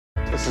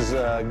This is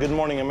Good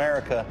Morning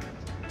America.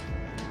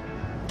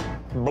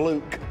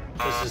 Blake.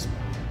 This is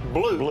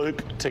Blake.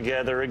 Blake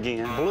together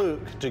again.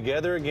 Blake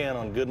together again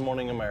on Good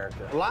Morning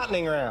America.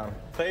 Lightning round.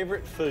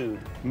 Favorite food?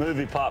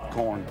 Movie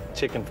popcorn.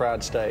 Chicken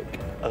fried steak.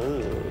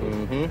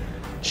 Oh.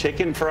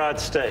 Chicken fried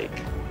steak,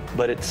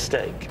 but it's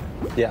steak.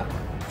 Yeah.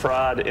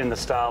 Fried in the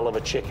style of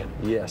a chicken.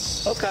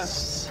 Yes. Okay.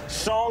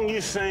 Song you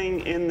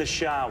sing in the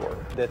shower.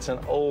 That's an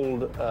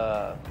old,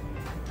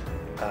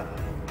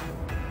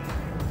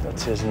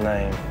 what's his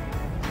name?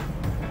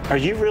 Are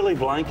you really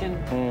blanking?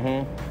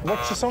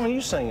 What's the song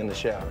you sing in the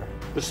shower?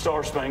 The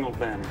Star Spangled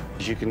Banner.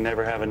 You can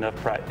never have enough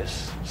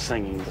practice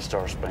singing the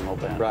Star Spangled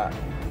Banner. Right.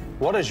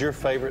 What is your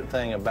favorite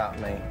thing about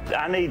me?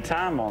 I need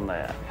time on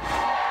that.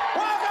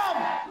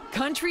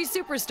 Country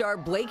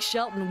superstar Blake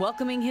Shelton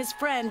welcoming his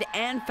friend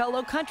and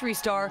fellow country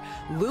star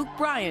Luke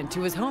Bryan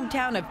to his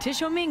hometown of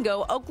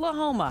Tishomingo,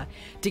 Oklahoma,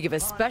 to give a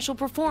special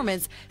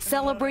performance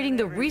celebrating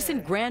the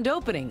recent grand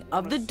opening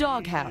of the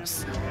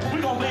Doghouse.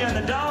 We're gonna be in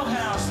the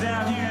Doghouse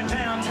down here in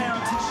downtown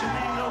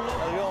Tishomingo.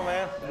 How's it going,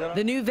 man?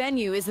 The new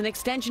venue is an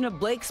extension of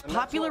Blake's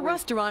popular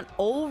restaurant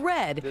Ole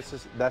Red,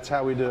 That's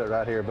how we do it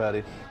right here,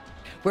 buddy.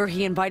 where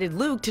he invited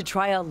Luke to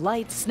try a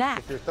light snack.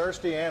 If you're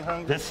thirsty and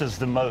hungry, This is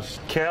the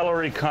most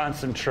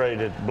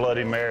calorie-concentrated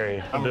Bloody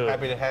Mary. I'm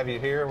happy to have you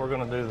here. We're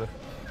going to do the...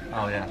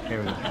 Oh, yeah. Here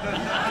we go.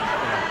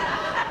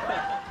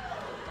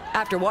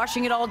 After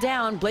washing it all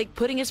down, Blake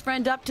putting his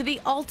friend up to the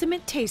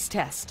ultimate taste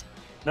test.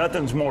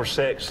 Nothing's more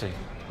sexy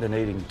than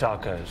eating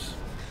tacos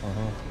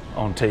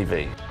on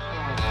TV.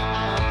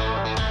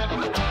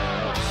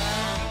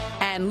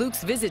 And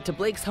Luke's visit to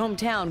Blake's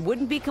hometown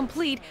wouldn't be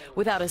complete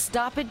without a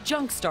stop at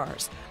Junk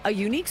Stars, a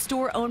unique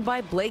store owned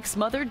by Blake's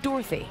mother,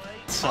 Dorothy.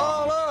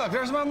 Oh, look,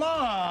 there's my mom.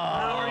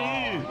 How are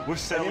you? We're Have you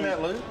selling.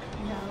 met Luke?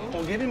 No.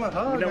 Well, give him a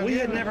hug. No, we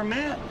had never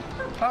met.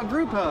 A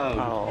group hug.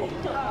 Oh.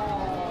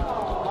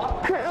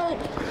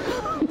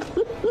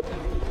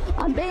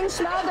 I'm being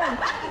smothered.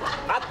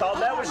 I thought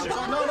that was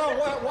just... No,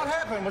 what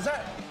happened? Was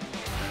that...